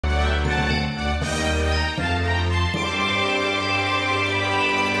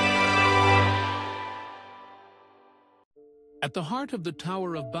At the heart of the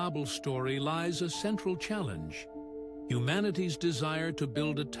Tower of Babel story lies a central challenge: humanity's desire to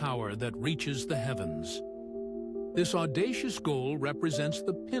build a tower that reaches the heavens. This audacious goal represents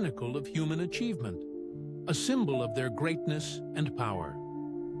the pinnacle of human achievement, a symbol of their greatness and power.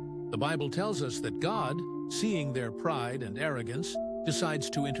 The Bible tells us that God, seeing their pride and arrogance,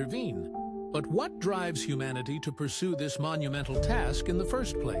 decides to intervene. But what drives humanity to pursue this monumental task in the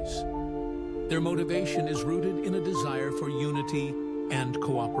first place? Their motivation is rooted in a desire for unity and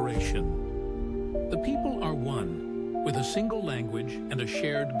cooperation. The people are one, with a single language and a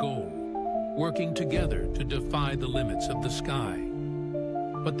shared goal, working together to defy the limits of the sky.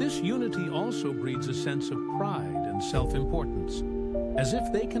 But this unity also breeds a sense of pride and self-importance, as if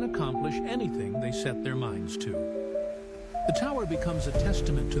they can accomplish anything they set their minds to. The tower becomes a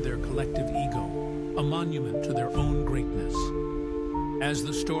testament to their collective ego, a monument to their own greatness. As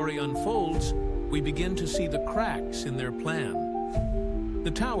the story unfolds, we begin to see the cracks in their plan. The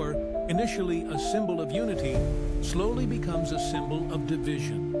tower, initially a symbol of unity, slowly becomes a symbol of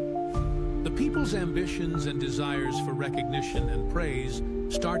division. The people's ambitions and desires for recognition and praise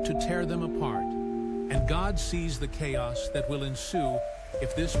start to tear them apart, and God sees the chaos that will ensue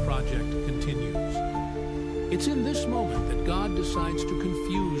if this project continues. It's in this moment that God decides to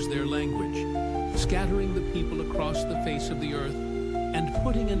confuse their language, scattering the people across the face of the earth and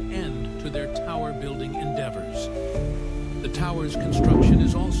putting an end to their tower-building endeavors. The tower's construction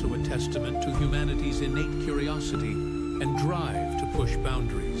is also a testament to humanity's innate curiosity and drive to push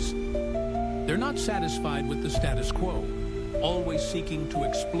boundaries. They're not satisfied with the status quo, always seeking to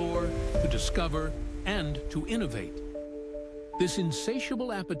explore, to discover, and to innovate. This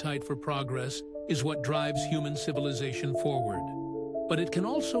insatiable appetite for progress is what drives human civilization forward, but it can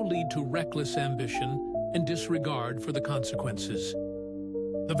also lead to reckless ambition and disregard for the consequences.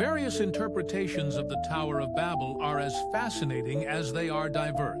 The various interpretations of the Tower of Babel are as fascinating as they are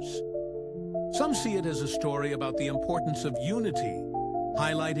diverse. Some see it as a story about the importance of unity,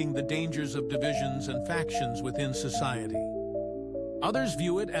 highlighting the dangers of divisions and factions within society. Others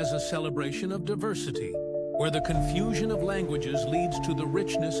view it as a celebration of diversity, where the confusion of languages leads to the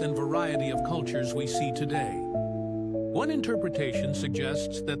richness and variety of cultures we see today. One interpretation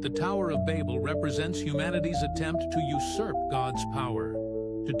suggests that the Tower of Babel represents humanity's attempt to usurp God's power,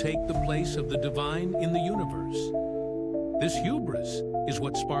 to take the place of the divine in the universe. This hubris is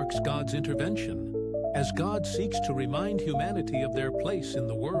what sparks God's intervention, as God seeks to remind humanity of their place in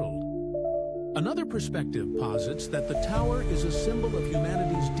the world. Another perspective posits that the tower is a symbol of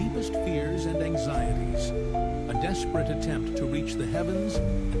humanity's deepest fears and anxieties, a desperate attempt to reach the heavens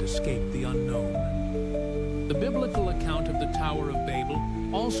and escape the unknown. The biblical account of the Tower of Babel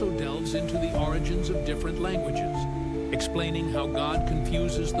also delves into the origins of different languages, explaining how God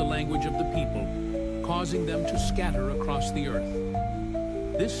confuses the language of the people, causing them to scatter across the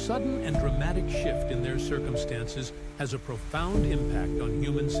earth. This sudden and dramatic shift in their circumstances has a profound impact on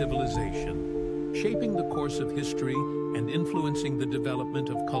human civilization, shaping the course of history and influencing the development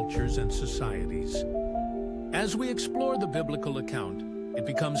of cultures and societies. As we explore the biblical account, it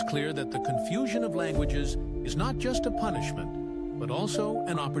becomes clear that the confusion of languages is not just a punishment, but also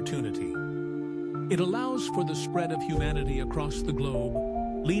an opportunity. It allows for the spread of humanity across the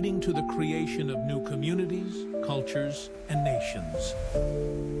globe, leading to the creation of new communities, cultures, and nations.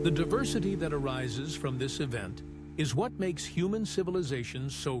 The diversity that arises from this event is what makes human civilization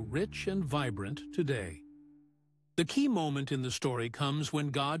so rich and vibrant today. The key moment in the story comes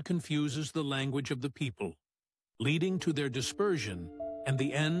when God confuses the language of the people, leading to their dispersion and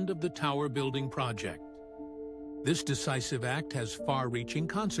the end of the tower-building project. This decisive act has far-reaching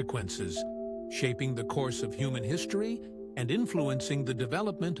consequences, shaping the course of human history and influencing the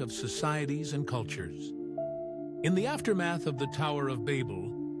development of societies and cultures. In the aftermath of the Tower of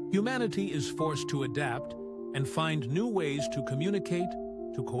Babel, humanity is forced to adapt and find new ways to communicate,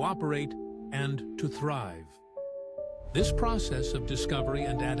 to cooperate, and to thrive. This process of discovery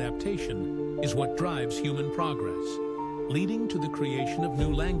and adaptation is what drives human progress, leading to the creation of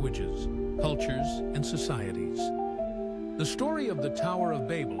new languages, cultures, and societies. The story of the Tower of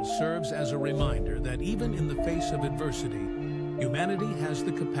Babel serves as a reminder that even in the face of adversity, humanity has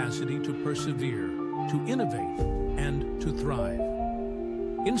the capacity to persevere, to innovate, and to thrive.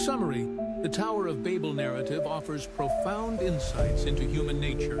 In summary, the Tower of Babel narrative offers profound insights into human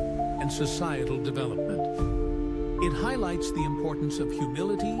nature and societal development. It highlights the importance of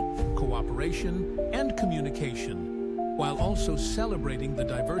humility, cooperation, and communication, while also celebrating the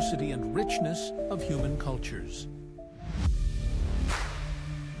diversity and richness of human cultures.